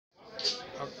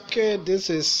Okay, this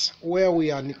is where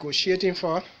we are negotiating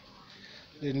for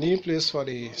the new place for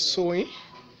the sewing.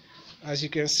 As you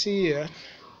can see here,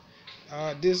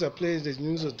 this is a place that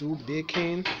used to do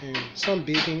baking, and some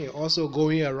baking is also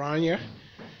going around here.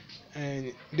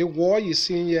 And the wall you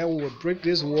see here, we will break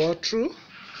this wall through,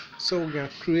 so we can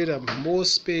create a more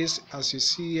space as you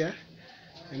see here,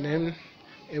 and then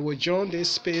it will join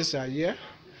this space right here.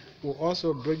 We'll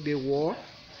also break the wall,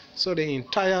 so the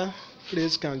entire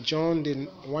place can join the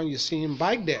one you see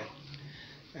back there.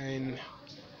 And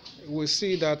we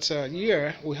see that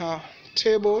here we have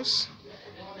tables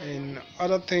and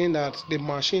other things that the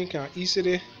machine can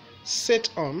easily sit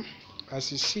on.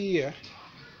 As you see here,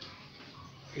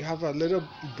 you have a little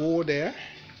bowl there,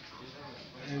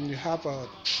 and you have a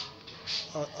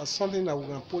something that we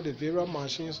can put the various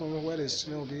machines on where the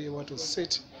student will be able to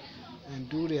sit and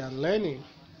do their learning.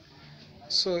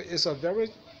 So it's a very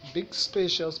big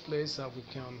spacious place that we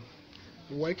can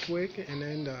work with, and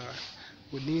then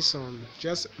we need some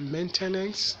just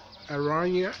maintenance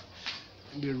around here,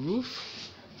 the roof,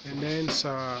 and then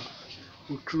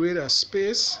we create a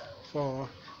space for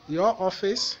your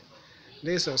office.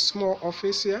 There's a small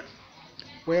office here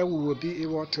where we will be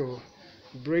able to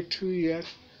break through here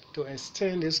to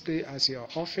extend this place as your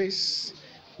office,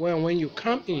 where when you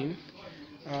come in,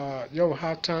 you will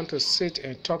have time to sit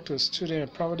and talk to students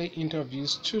and probably interview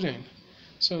students.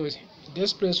 So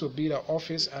this place will be the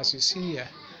office as you see here.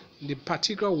 The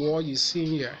particular wall you see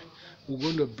here, we're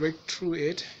going to break through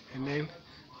it and then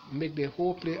make the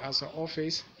whole place as an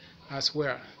office as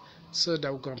well, so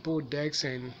that we can put desks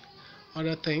and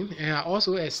other things. And I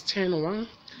also extend one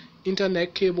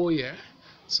internet cable here,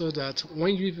 so that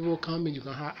when you people come in, you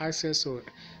can have access to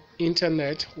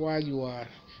internet while you are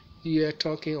here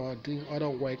talking or doing other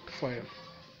work for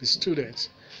the students.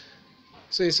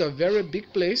 So it's a very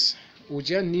big place. We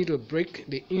just need to break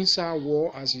the inside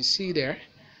wall as you see there,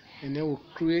 and then we'll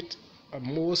create a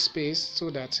more space so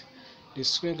that the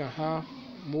student can have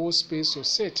more space to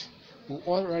sit. We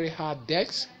already have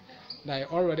desks that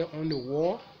are already on the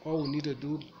wall. All we need to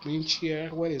do, bring chair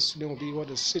where the student will be able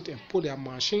to sit and put their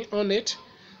machine on it,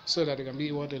 so that they can be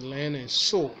able to learn and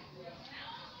sew.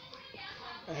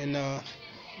 And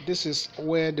this is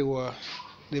where the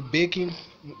baking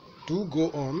do go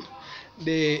on.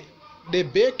 The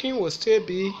baking will still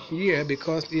be here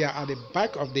because they are at the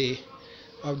back of the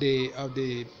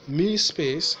main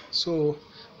space. So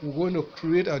we're going to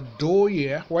create a door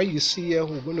here. Where you see here,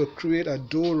 we're going to create a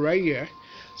door right here,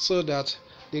 so that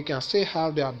they can still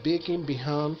have their baking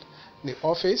behind the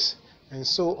office and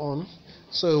so on.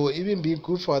 So it will even be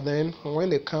good for them when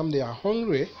they come, they are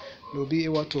hungry, they'll be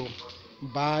able to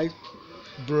buy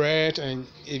bread, and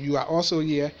if you are also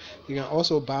here, you can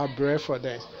also buy bread for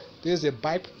them. This is the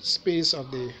back space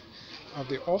of the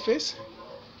office,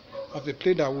 of the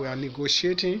place that we are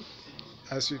negotiating.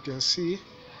 As you can see,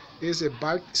 there's a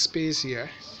back space here.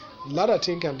 A lot of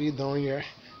things can be done here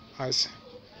as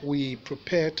we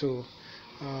prepare to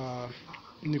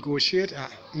negotiate.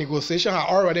 Negotiation has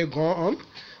already gone on,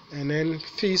 and then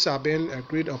fees are being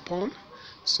agreed upon.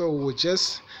 So we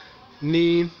just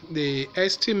need the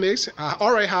estimates. I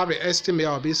already have the estimate.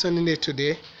 I'll be sending it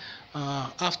today.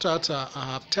 After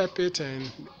I have typed it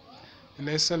and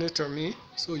then send it to me.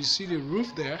 So you see the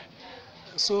roof there.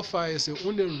 So far is the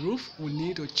only roof we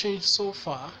need to change so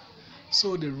far.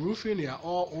 So the roofing, they are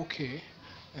all okay,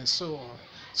 and so on.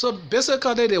 So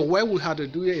basically the work we have to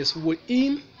do here is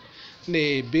within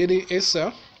the building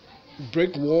itself,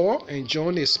 brick wall and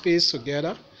join the space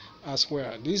together as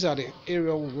well. These are the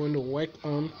areas we're going to work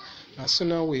on as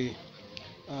soon as we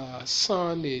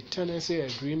sign the tenancy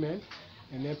agreement,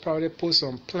 and then probably put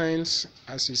some plans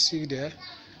as you see there,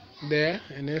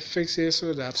 and then fix it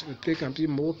so that the place can be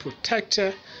more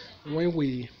protected when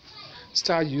we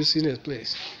start using the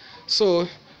place. So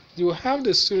you have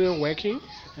the student working,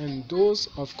 and those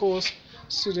of course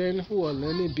students who are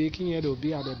learning baking here, they'll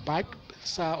be at the back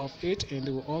side of it, and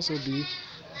they will also be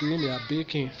doing their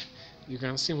baking. You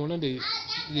can see one of the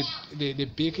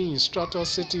baking instructors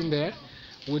sitting there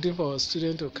waiting for a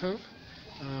student to come.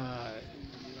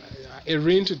 It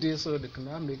rained today, so they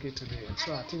cannot make it today,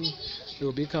 so I think they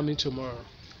will be coming tomorrow.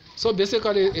 So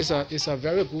basically it's a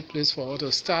very good place for us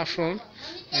to start from,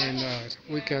 and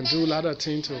we can do a lot of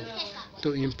things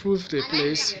to improve the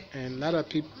place, and a lot of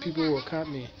people will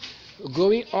come in.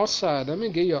 Going outside, let me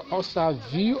get your outside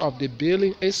view of the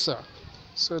building itself,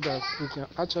 so that we can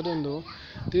actually know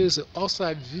this is the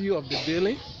outside view of the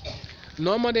building.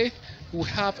 Normally we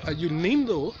have a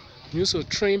UNINDO used to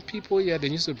train people here. They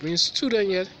used to bring students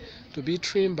here to be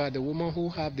trained by the woman who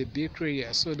have the bakery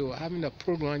here. So they were having a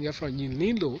program here from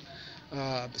UNINDO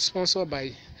sponsored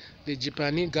by the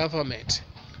Japanese government.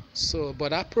 So, but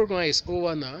that program is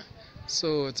over now.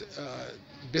 So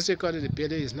basically, the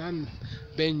building is not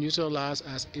being utilized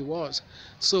as it was.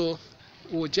 So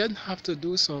we'll just have to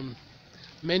do some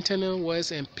maintenance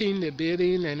works and paint the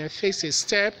building and then fix a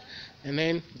step and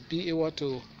then be able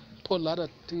to put a lot of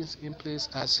things in place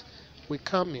as we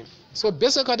come in. So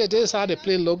basically, this is how the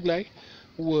place look like.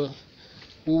 We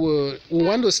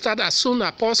want to start as soon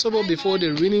as possible before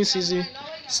the rainy season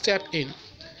step in.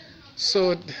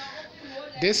 So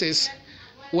this is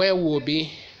where we'll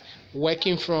be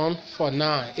working from for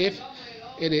now, if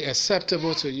it is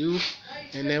acceptable to you,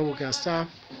 and then we can start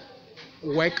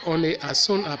work on it as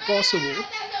soon as possible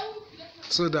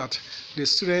so that the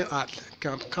students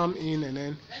can come in and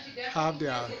then have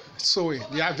their sewing.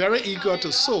 They are very eager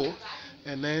to sew,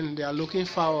 and then they are looking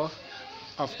forward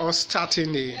of us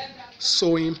starting the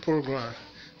sewing program.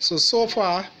 So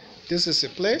far this is a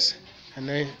place, and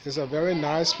then it's a very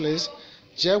nice place.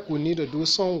 Jeff will need to do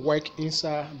some work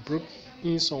inside, break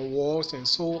in some walls and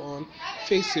so on,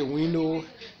 fix a window,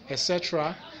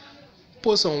 etc.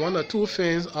 Put some 1 or 2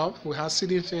 fans up. We have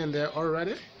ceiling fan there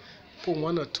already. Put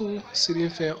 1 or 2 ceiling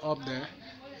fan up there,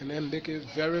 and then make it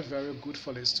very, very good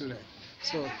for the student.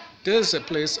 So this is a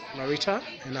place, Marita,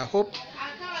 and I hope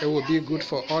it will be good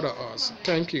for all of us.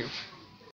 Thank you.